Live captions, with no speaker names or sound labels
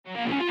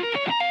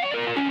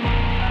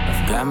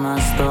Got my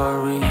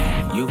story,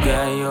 you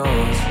got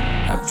yours.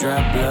 I've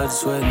dropped blood,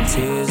 sweat, and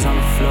tears on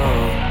the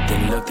floor.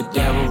 Then looked the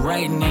devil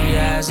right in the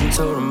eyes and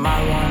told him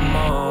I want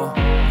more.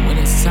 When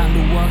it's time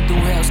to walk through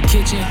Hell's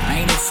Kitchen, I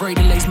ain't afraid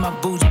to lace my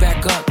boots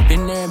back up.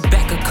 Been there and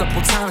back a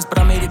couple times, but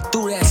I made it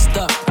through that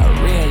stuff. I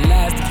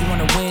realized if you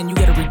wanna win, you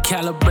gotta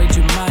recalibrate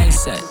your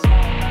mindset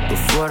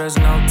before there's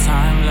no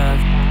time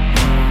left.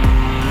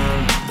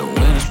 The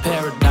winner's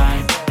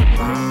paradigm.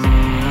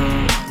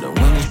 The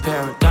winner's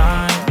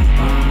paradigm.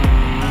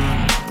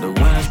 The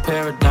winner's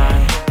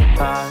paradigm.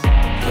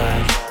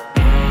 Podcast.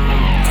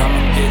 Come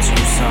and get you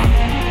some.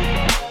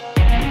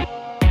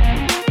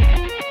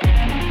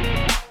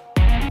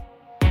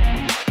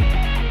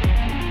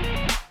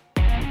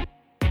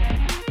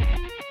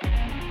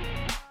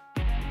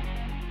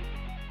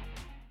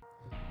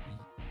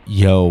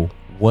 Yo,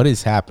 what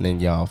is happening,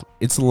 y'all?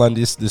 It's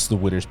Lundis. This is the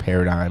Winner's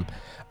Paradigm.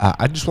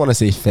 I just want to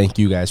say thank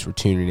you guys for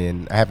tuning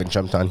in. I haven't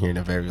jumped on here in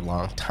a very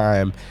long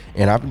time,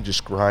 and I've been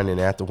just grinding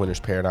at the Winner's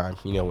Paradigm,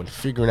 and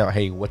figuring out,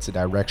 hey, what's the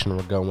direction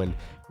we're going?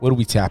 What are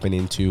we tapping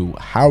into?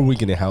 How are we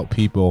going to help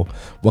people?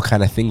 What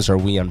kind of things are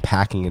we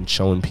unpacking and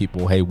showing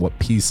people, hey, what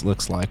peace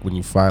looks like when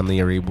you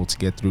finally are able to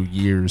get through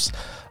years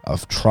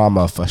of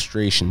trauma,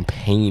 frustration,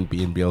 pain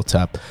being built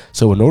up.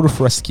 So in order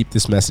for us to keep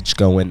this message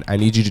going, I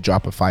need you to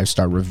drop a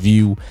 5-star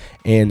review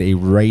and a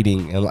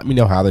rating and let me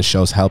know how the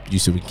show's helped you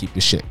so we can keep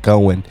this shit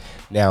going.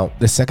 Now,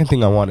 the second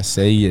thing I want to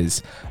say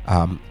is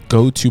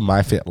go to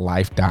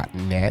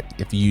myfitlife.net.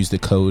 If you use the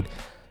code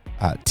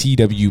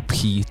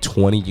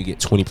TWP20, you get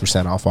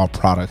 20% off all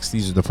products.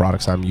 These are the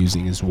products I'm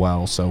using as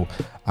well, so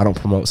I don't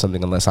promote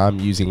something unless I'm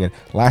using it.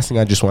 Last thing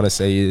I just want to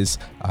say is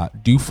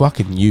do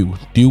fucking you.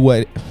 Do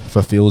what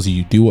fulfills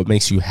you. Do what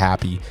makes you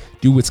happy.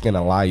 Do what's going to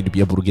allow you to be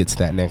able to get to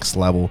that next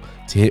level,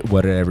 to hit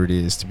whatever it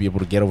is, to be able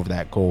to get over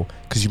that goal,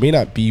 because you may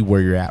not be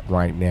where you're at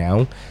right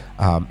now.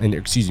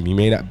 You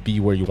may not be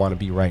where you want to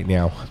be right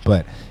now,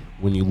 but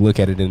when you look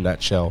at it in a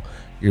nutshell,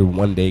 you're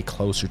one day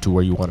closer to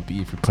where you want to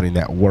be if you're putting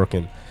that work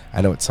in. I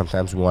know it's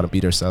sometimes we want to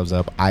beat ourselves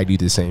up. I do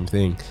the same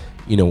thing,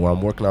 where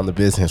I'm working on the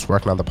business,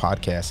 working on the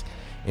podcast,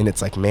 and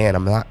it's like, man,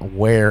 I'm not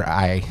where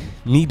I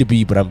need to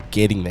be, but I'm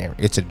getting there.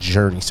 It's a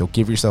journey. So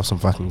give yourself some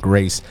fucking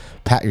grace,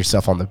 pat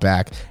yourself on the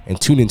back,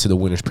 and tune into the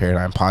Winner's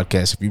Paradigm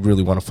podcast. If you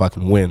really want to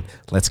fucking win,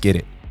 let's get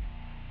it.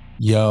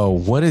 Yo,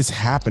 what is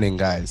happening,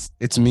 guys?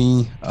 It's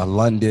me,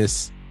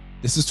 Lundis.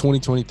 This is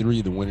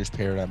 2023, the Winner's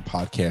Paradigm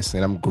podcast,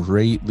 and I'm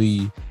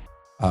greatly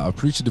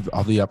appreciative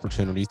of the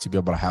opportunity to be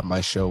able to have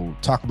my show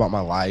talk about my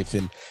life,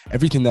 and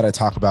everything that I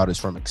talk about is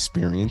from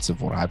experience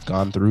of what I've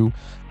gone through,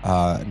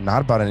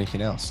 not about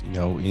anything else,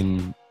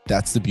 and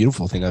that's the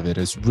beautiful thing of it,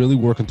 is really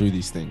working through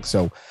these things.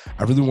 So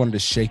I really wanted to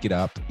shake it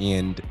up,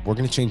 and we're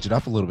going to change it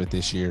up a little bit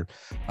this year.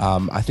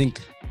 I think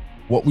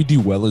what we do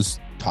well is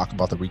talk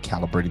about the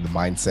recalibrating the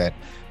mindset,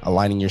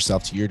 aligning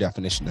yourself to your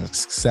definition of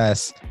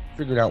success,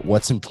 figuring out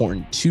what's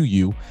important to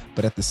you.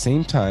 But at the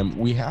same time,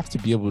 we have to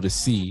be able to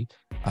see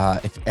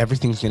if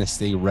everything's going to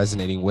stay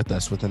resonating with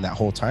us within that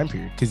whole time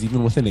period. Because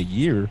even within a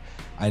year,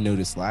 I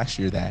noticed last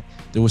year that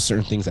there was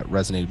certain things that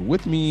resonated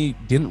with me,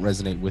 didn't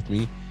resonate with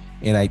me.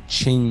 And I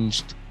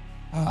changed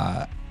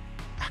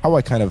how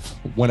I kind of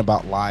went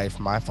about life,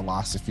 my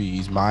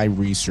philosophies, my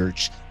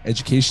research,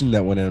 education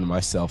that went into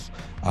myself,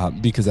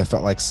 because I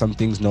felt like some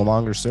things no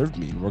longer served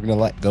me. And we're going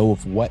to let go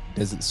of what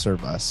doesn't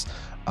serve us.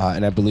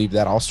 And I believe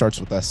that all starts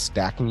with us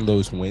stacking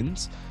those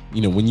wins.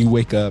 When you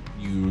wake up,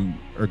 you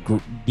are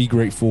be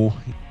grateful,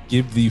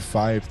 give the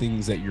 5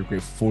 things that you're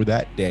grateful for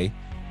that day.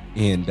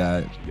 And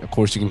of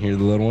course, you can hear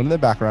the little one in the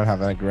background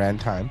having a grand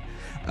time.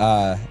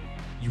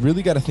 You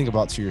really got to think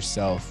about to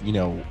yourself,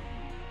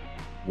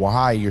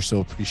 why you're so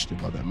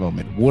appreciative of that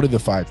moment. What are the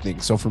 5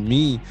 things? So for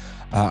me,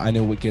 I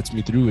know what gets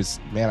me through is,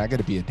 man, I got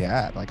to be a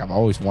dad. Like, I've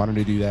always wanted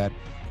to do that.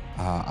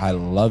 I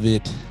love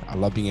it. I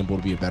love being able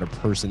to be a better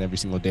person every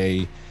single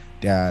day,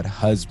 dad,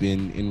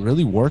 husband, and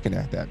really working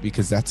at that,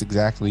 because that's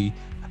exactly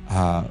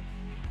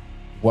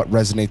what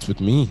resonates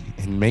with me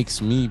and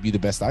makes me be the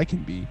best I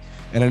can be.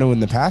 And I know in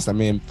the past I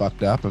may have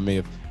fucked up. I may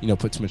have,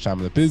 put too much time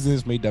in the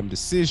business, made dumb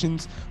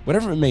decisions,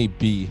 whatever it may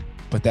be.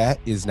 But that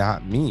is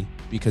not me,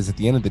 because at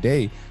the end of the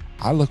day,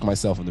 I look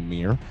myself in the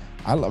mirror.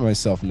 I let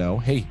myself know,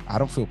 hey, I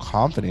don't feel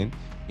confident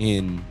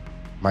in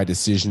my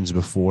decisions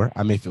before.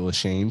 I may feel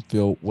ashamed,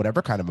 feel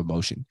whatever kind of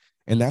emotion.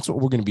 And that's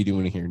what we're going to be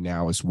doing here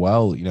now as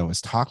well,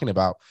 is talking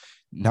about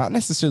not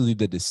necessarily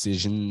the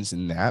decisions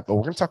and that, but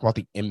we're going to talk about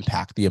the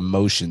impact, the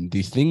emotion,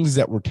 the things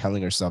that we're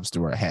telling ourselves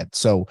through our head.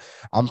 So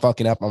I'm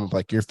fucking up. I'm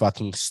like, you're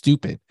fucking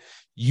stupid.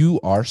 You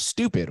are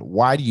stupid.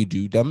 Why do you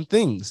do dumb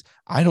things?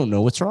 I don't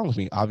know what's wrong with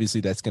me. Obviously,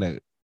 that's going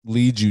to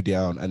lead you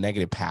down a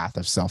negative path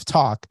of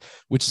self-talk,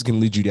 which is going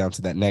to lead you down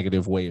to that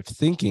negative way of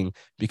thinking,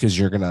 because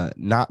you're going to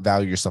not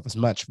value yourself as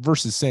much,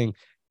 versus saying,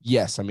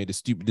 yes, I made a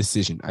stupid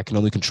decision. I can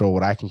only control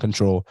what I can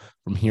control.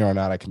 From here on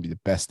out, I can be the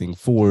best thing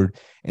forward,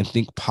 and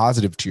think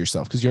positive to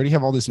yourself, because you already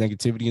have all this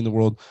negativity in the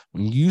world.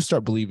 When you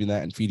start believing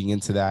that and feeding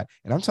into that,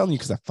 and I'm telling you,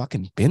 because I've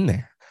fucking been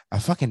there.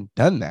 I've fucking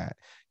done that.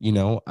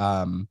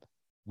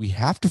 We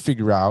have to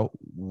figure out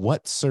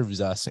what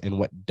serves us and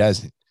what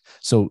doesn't.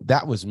 So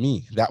that was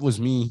me. That was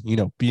me,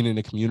 being in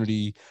a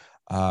community,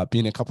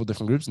 being in a couple of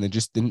different groups, and they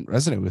just didn't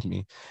resonate with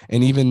me.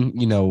 And even,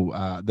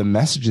 the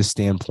messages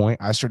standpoint,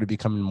 I started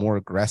becoming more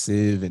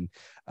aggressive and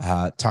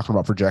talking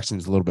about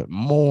projections a little bit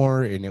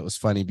more. And it was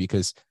funny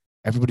because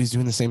everybody's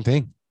doing the same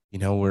thing.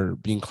 We're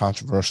being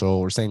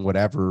controversial. We're saying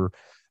whatever.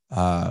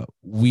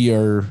 We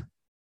are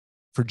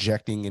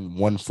projecting in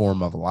one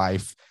form of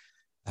life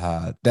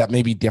that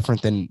may be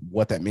different than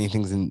what that main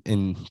thing's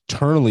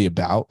internally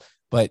about,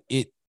 but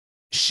it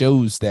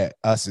shows that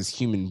us as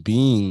human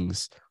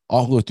beings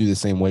all go through the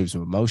same waves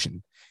of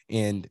emotion.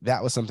 And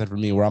that was something for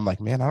me where I'm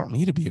like, man, I don't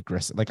need to be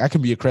aggressive. Like I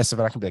can be aggressive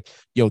and I can be like,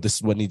 yo, this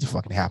is what needs to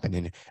fucking happen.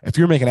 And if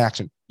you're making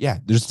action, yeah,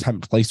 there's a time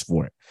and place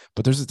for it.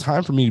 But there's a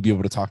time for me to be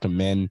able to talk to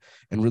men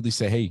and really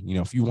say, hey,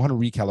 if you want to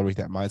recalibrate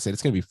that mindset,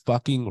 it's going to be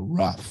fucking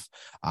rough.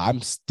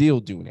 I'm still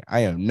doing it. I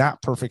am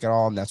not perfect at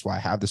all. And that's why I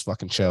have this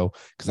fucking show,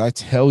 because I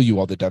tell you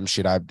all the dumb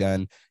shit I've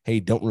done.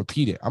 Hey, don't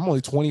repeat it. I'm only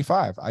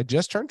 25. I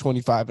just turned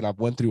 25 and I've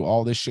went through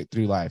all this shit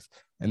through life.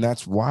 And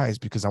that's why, is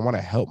because I want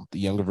to help the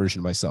younger version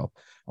of myself.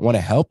 I want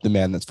to help the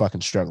man that's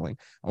fucking struggling.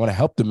 I want to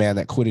help the man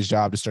that quit his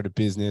job to start a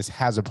business,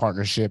 has a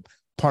partnership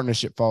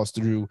falls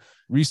through,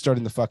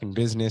 restarting the fucking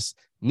business,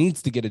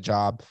 needs to get a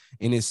job,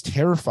 and is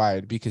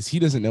terrified because he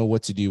doesn't know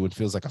what to do and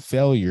feels like a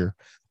failure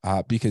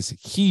because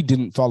he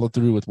didn't follow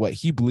through with what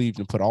he believed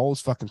and put all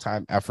his fucking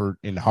time, effort,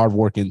 and hard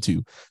work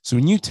into. So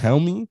when you tell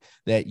me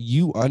that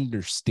you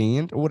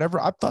understand or whatever,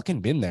 I've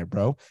fucking been there,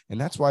 bro. And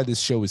that's why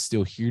this show is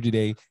still here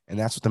today. And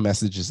that's what the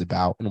message is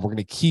about. And we're going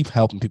to keep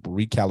helping people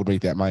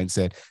recalibrate that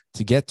mindset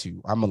to get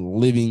to. I'm a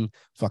living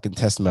fucking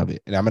testament of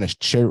it. And I'm going to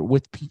share it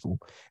with people.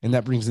 And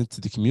that brings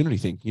into the community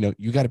thing.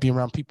 You got to be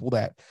around people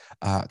that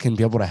can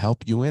be able to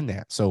help you in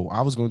that. So I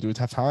was going through a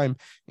tough time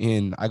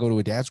and I go to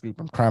a dad's group.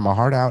 I'm crying my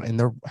heart out and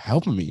they're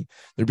helping me.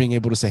 They're being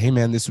able to say, hey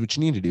man, this is what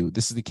you need to do.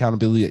 This is the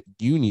accountability that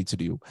you need to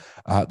do.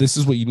 This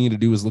is what you need to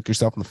do, is look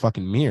yourself in the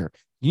fucking mirror.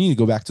 You need to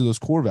go back to those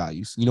core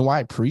values. You know why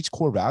I preach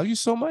core values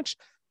so much?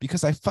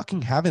 Because I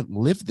fucking haven't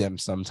lived them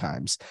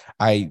sometimes.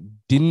 I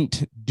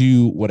didn't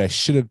do what I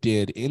should have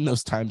did in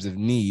those times of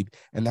need.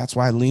 And that's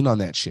why I lean on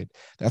that shit.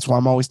 That's why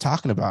I'm always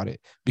talking about it.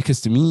 Because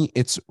to me,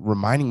 it's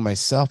reminding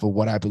myself of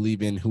what I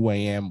believe in, who I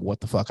am, what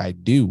the fuck I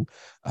do.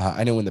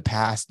 I know in the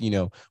past,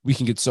 we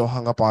can get so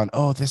hung up on,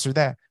 oh, this or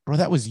that. Bro,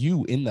 that was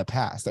you in the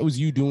past. That was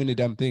you doing a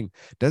dumb thing.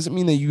 Doesn't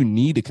mean that you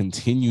need to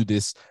continue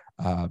this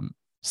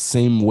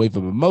same wave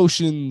of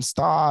emotions,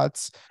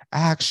 thoughts,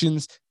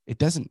 actions. It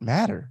doesn't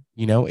matter.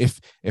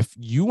 If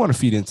you want to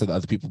feed into the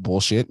other people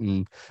bullshit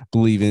and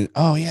believe in,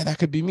 oh yeah, that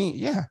could be me.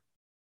 Yeah.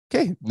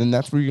 Okay. Then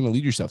that's where you're going to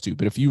lead yourself to.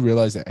 But if you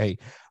realize that, hey,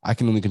 I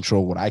can only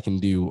control what I can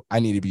do, I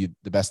need to be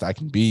the best I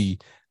can be,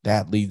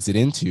 that leads it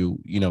into,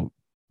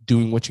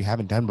 doing what you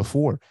haven't done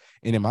before.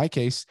 And in my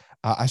case,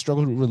 I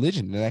struggled with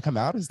religion and I come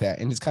out as that.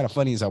 And it's kind of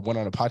funny, as I went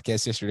on a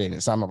podcast yesterday and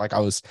it sounded like I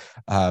was,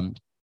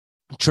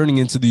 turning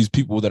into these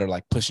people that are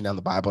like pushing down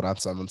the Bible down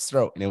someone's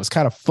throat. And it was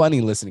kind of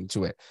funny listening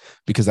to it,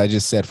 because I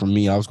just said, for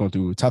me, I was going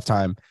through a tough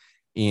time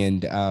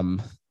and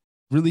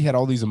really had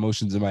all these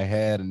emotions in my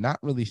head and not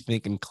really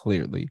thinking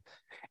clearly.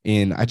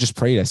 And I just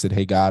prayed. I said,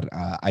 hey, God,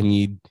 I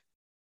need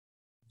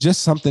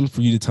just something for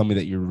you to tell me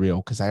that you're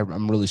real, because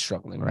I'm really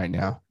struggling right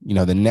now.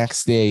 The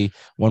next day,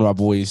 one of my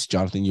boys,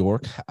 Jonathan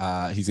York,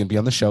 he's going to be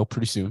on the show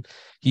pretty soon.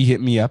 He hit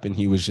me up and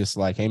he was just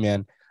like, hey,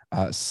 man,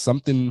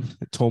 something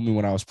told me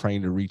when I was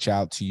praying to reach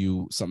out to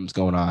you, something's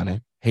going on.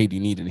 And hey, do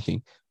you need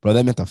anything? Bro,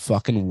 that meant the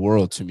fucking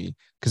world to me,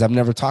 because I've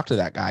never talked to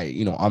that guy,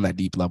 on that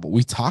deep level.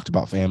 We talked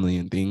about family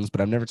and things,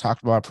 but I've never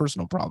talked about our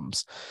personal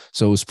problems.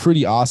 So it was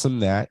pretty awesome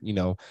that,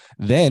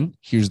 then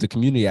here's the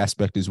community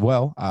aspect as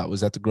well. I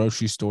was at the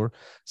grocery store.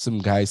 Some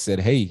guy said,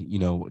 hey, do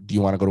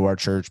you want to go to our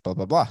church? Blah,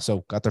 blah, blah.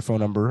 So got their phone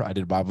number. I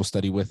did a Bible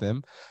study with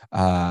them.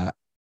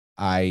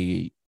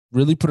 I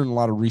really put in a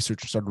lot of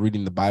research and started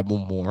reading the Bible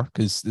more,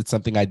 because it's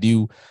something I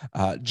do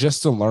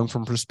just to learn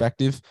from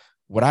perspective.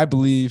 What I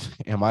believe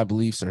and my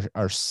beliefs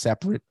are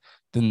separate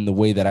than the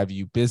way that I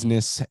view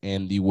business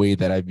and the way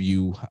that I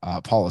view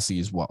policy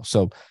as well.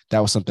 So that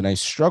was something I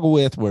struggle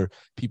with, where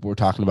people were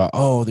talking about,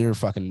 oh, they're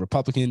fucking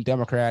Republican,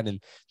 Democrat,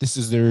 and this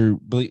is their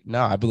belief.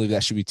 No, I believe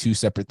that should be two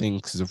separate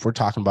things, because if we're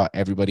talking about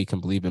everybody can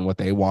believe in what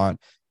they want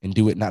and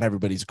do it, not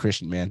everybody's a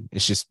Christian, man.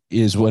 It's just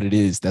is what it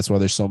is. That's why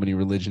there's so many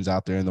religions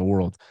out there in the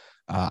world.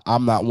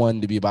 I'm not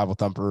one to be a Bible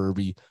thumper or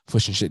be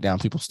pushing shit down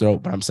people's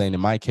throat, but I'm saying in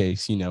my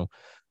case,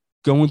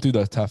 going through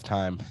the tough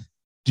time,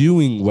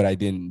 doing what I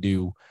didn't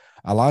do,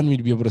 allowed me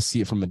to be able to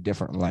see it from a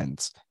different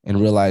lens and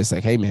realize,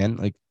 like, hey man,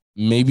 like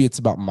maybe it's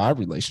about my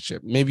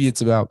relationship. Maybe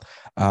it's about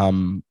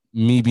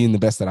me being the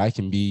best that I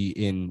can be.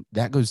 And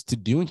that goes to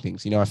doing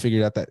things. I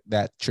figured out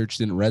that church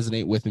didn't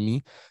resonate with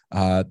me.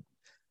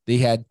 They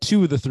had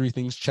 2 of the 3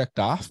 things checked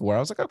off where I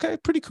was like, okay,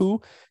 pretty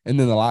cool. And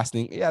then the last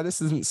thing, yeah, this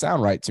doesn't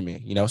sound right to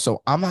me,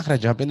 so I'm not going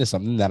to jump into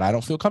something that I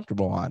don't feel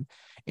comfortable on.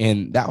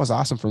 And that was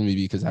awesome for me,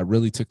 because I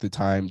really took the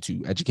time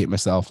to educate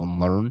myself and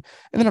learn,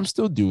 and then I'm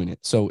still doing it.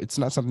 So it's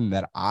not something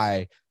that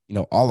I,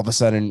 all of a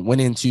sudden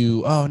went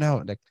into, oh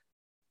no, like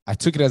I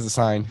took it as a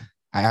sign.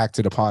 I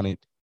acted upon it.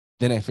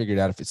 Then I figured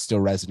out if it still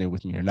resonated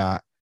with me or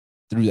not.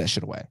 threw that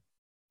shit away.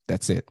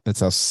 That's it.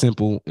 That's how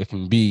simple it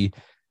can be.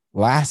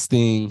 Last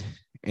thing,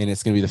 and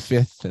it's going to be the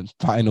fifth and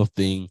final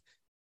thing,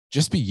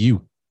 just be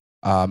you.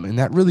 And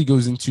that really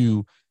goes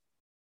into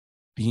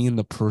being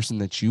the person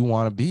that you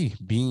want to be,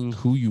 being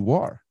who you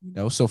are,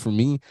 So for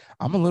me,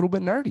 I'm a little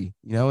bit nerdy,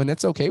 and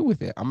it's okay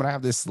with it. I'm going to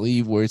have this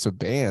sleeve where it's with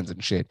bands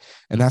and shit.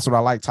 And that's what I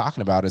like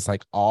talking about. It's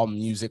like all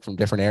music from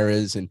different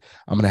eras. And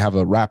I'm going to have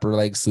a rapper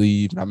leg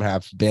sleeve and I'm going to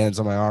have bands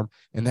on my arm.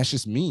 And that's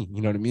just me.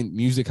 You know what I mean?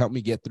 Music helped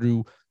me get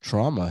through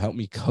trauma, helped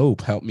me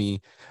cope, helped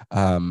me,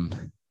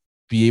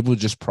 be able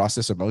to just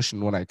process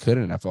emotion when I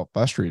couldn't. I felt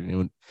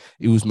frustrated.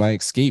 It was my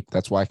escape.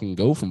 That's why I can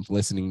go from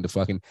listening to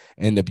fucking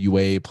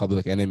NWA,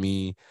 Public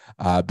Enemy,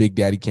 Big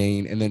Daddy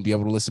Kane, and then be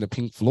able to listen to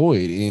Pink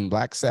Floyd in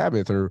Black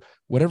Sabbath or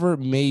whatever it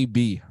may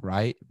be,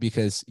 right?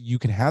 Because you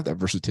can have that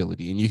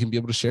versatility and you can be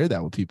able to share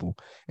that with people.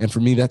 And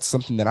for me, that's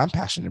something that I'm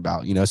passionate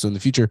about, So in the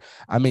future,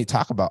 I may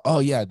talk about,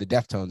 oh yeah, the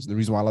Deftones. The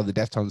reason why I love the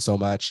Deftones so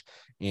much,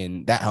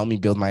 and that helped me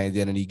build my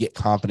identity, get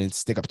confidence,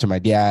 stick up to my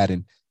dad,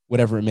 and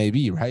whatever it may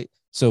be, right?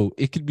 So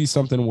it could be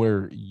something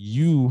where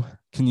you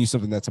can use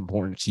something that's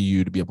important to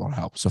you to be able to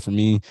help. So for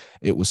me,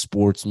 it was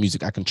sports,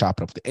 music. I can chop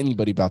it up with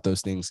anybody about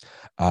those things.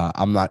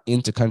 I'm not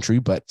into country,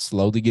 but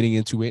slowly getting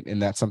into it. And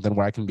that's something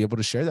where I can be able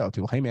to share that with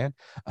people. Hey, man,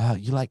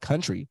 you like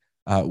country.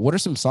 What are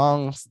some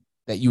songs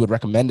that you would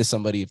recommend to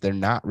somebody if they're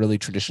not really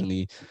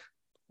traditionally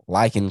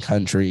liking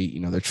country?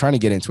 They're trying to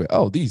get into it.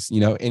 Oh, these,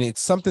 and it's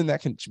something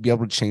that can be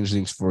able to change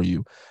things for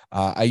you.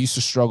 I used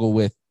to struggle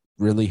with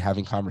really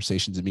having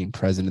conversations and being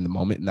present in the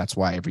moment. And that's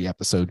why every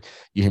episode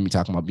you hear me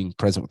talking about being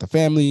present with the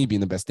family,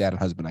 being the best dad and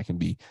husband I can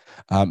be,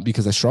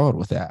 because I struggled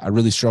with that. I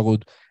really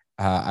struggled.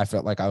 I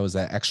felt like I was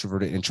that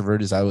extroverted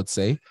introvert, as I would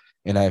say.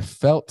 And I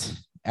felt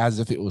as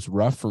if it was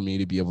rough for me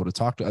to be able to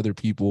talk to other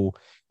people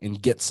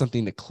and get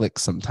something to click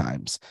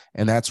sometimes.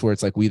 And that's where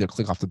it's like we either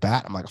click off the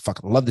bat, I'm like, I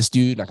fucking love this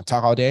dude and I can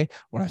talk all day,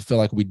 or I feel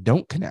like we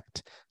don't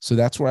connect. So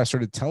that's where I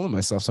started telling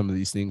myself some of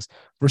these things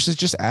versus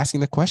just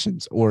asking the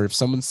questions. Or if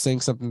someone's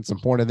saying something that's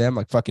important to them,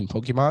 like fucking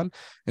Pokemon,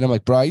 and I'm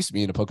like, bro, I used to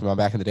be into Pokemon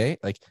back in the day.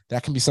 Like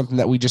that can be something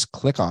that we just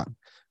click on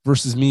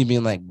versus me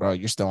being like, bro,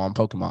 you're still on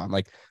Pokemon.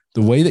 Like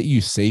the way that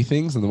you say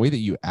things and the way that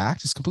you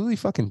act is completely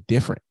fucking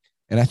different.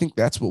 And I think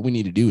that's what we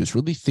need to do is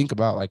really think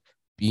about like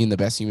being the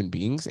best human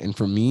beings. And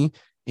for me,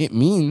 it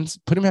means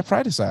putting my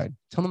pride aside,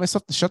 telling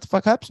myself to shut the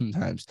fuck up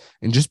sometimes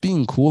and just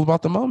being cool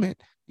about the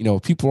moment.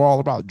 People are all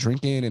about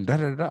drinking and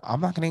da-da-da-da.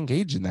 I'm not going to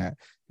engage in that.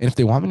 And if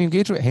they want me to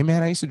engage with, hey,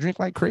 man, I used to drink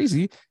like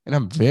crazy. And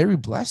I'm very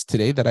blessed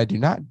today that I do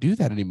not do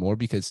that anymore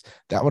because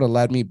that would have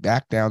led me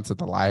back down to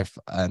the life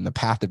and the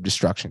path of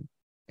destruction.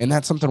 And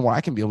that's something where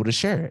I can be able to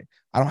share it.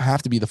 I don't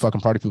have to be the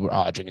fucking party people.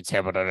 Oh, drinking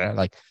terrible.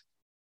 Like,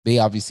 they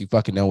obviously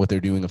fucking know what they're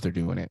doing if they're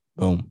doing it.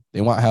 Boom.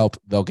 They want help,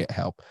 they'll get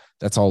help.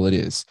 That's all it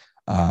is.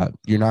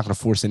 You're not going to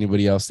force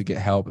anybody else to get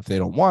help if they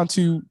don't want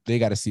to. They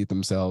got to see it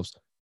themselves.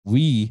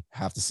 We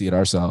have to see it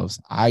ourselves.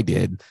 I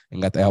did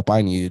and got the help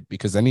I needed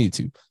because I needed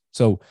to.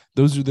 So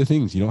those are the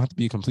things. You don't have to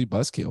be a complete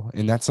buzzkill.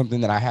 And that's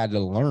something that I had to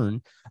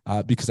learn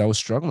because I was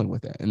struggling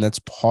with it. And that's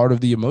part of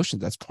the emotion.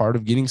 That's part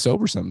of getting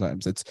sober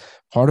sometimes. It's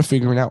part of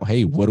figuring out,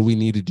 hey, what do we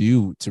need to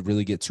do to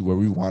really get to where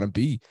we want to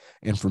be?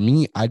 And for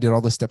me, I did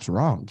all the steps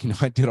wrong.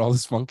 I did all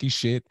this funky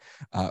shit,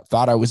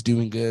 thought I was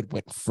doing good,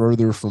 went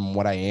further from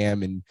what I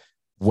am and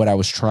what I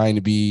was trying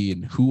to be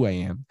and who I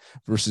am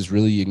versus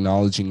really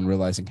acknowledging and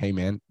realizing, hey,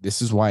 man,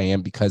 this is why I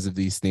am because of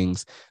these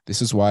things.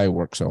 This is why I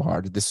work so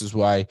hard. This is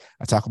why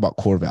I talk about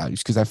core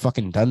values because I've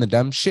fucking done the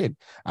dumb shit.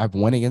 I've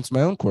went against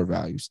my own core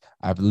values.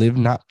 I've lived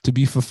not to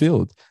be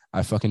fulfilled.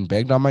 I fucking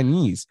begged on my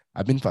knees.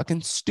 I've been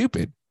fucking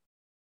stupid.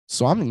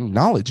 So I'm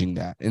acknowledging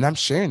that and I'm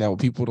sharing that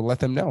with people to let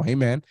them know, hey,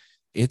 man,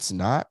 it's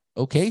not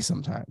okay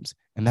sometimes.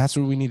 And that's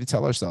what we need to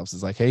tell ourselves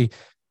is like, hey,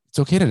 it's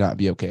okay to not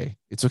be okay.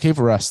 It's okay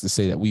for us to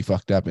say that we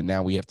fucked up and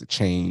now we have to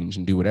change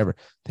and do whatever.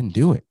 Then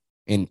do it.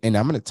 And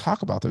I'm going to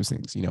talk about those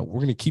things. We're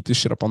going to keep this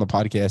shit up on the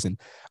podcast and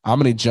I'm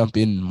going to jump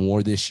in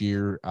more this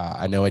year.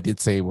 I know I did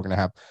say we're going to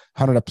have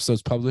 100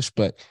 episodes published,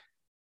 but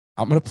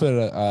I'm going to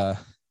put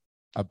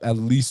at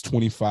least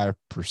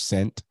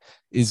 25%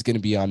 is going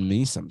to be on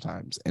me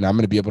sometimes. And I'm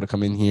going to be able to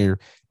come in here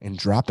and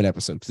drop an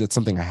episode because that's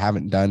something I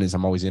haven't done is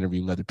I'm always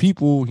interviewing other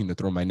people,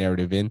 throw my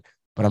narrative in.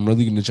 But I'm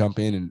really going to jump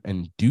in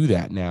and do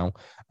that now,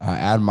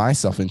 add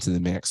myself into the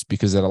mix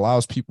because it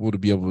allows people to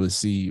be able to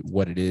see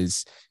what it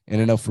is. And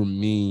I know for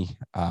me,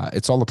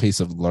 it's all a pace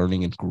of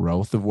learning and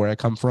growth of where I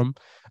come from.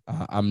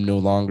 I'm no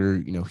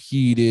longer,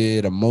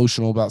 heated,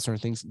 emotional about certain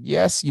things.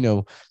 Yes,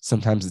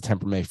 sometimes the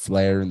temper may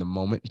flare in the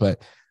moment,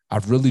 but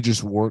I've really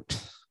just worked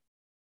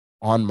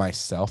on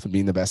myself and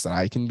being the best that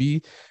I can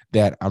be,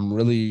 that I'm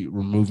really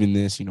removing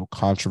this,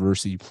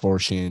 controversy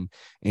portion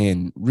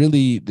and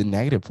really the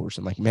negative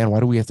portion. Like, man, why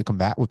do we have to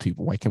combat with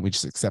people? Why can't we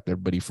just accept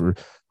everybody for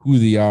who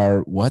they are,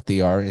 what they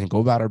are, and go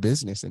about our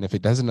business? And if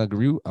it doesn't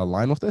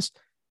align with us,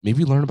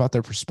 maybe learn about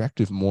their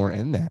perspective more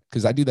in that.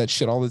 Because I do that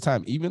shit all the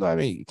time. Even though I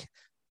may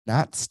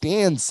not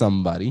stand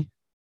somebody,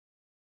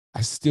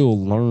 I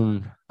still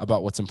learn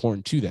about what's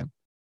important to them.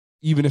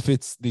 Even if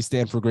they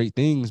stand for great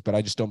things, but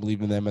I just don't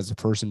believe in them as a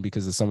person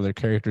because of some of their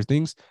character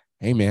things,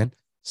 hey man,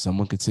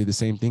 someone could say the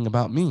same thing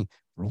about me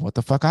for what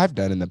the fuck I've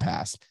done in the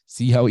past.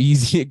 See how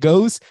easy it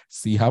goes?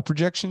 See how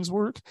projections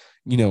work?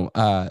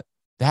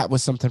 That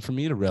was something for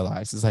me to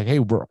realize. It's like, hey,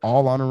 we're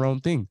all on our own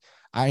thing.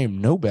 I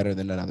am no better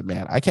than another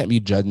man. I can't be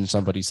judging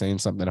somebody saying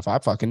something if I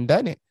fucking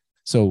done it.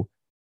 So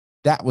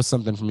that was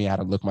something for me. I had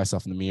to look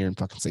myself in the mirror and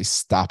fucking say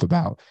stop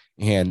about.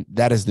 And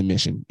that is the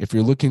mission. If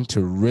you're looking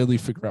to really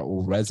figure out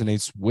what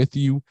resonates with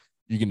you,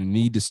 you're going to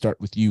need to start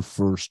with you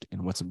first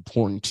and what's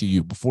important to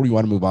you before you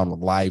want to move on with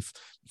life,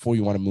 before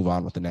you want to move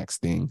on with the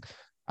next thing.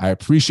 I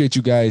appreciate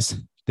you guys.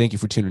 Thank you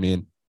for tuning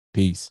in.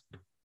 Peace.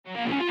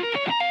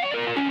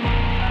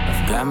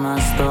 I've got my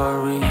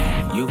story,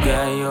 you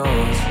got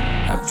yours.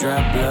 I've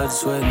dropped blood,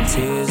 sweat, and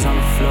tears on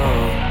the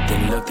floor.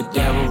 Then looked the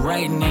devil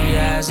right in the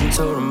eyes and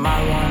told him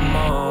I want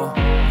more.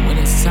 When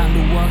it's time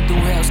to walk through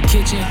Hell's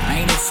Kitchen, I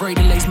ain't afraid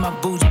to lace my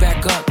boots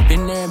back up.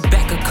 Been there and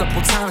back a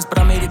couple times, but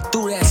I made it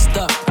through that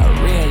stuff. I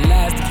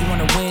realized if you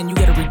wanna win, you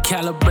gotta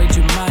recalibrate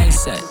your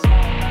mindset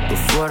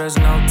before there's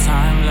no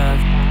time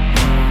left.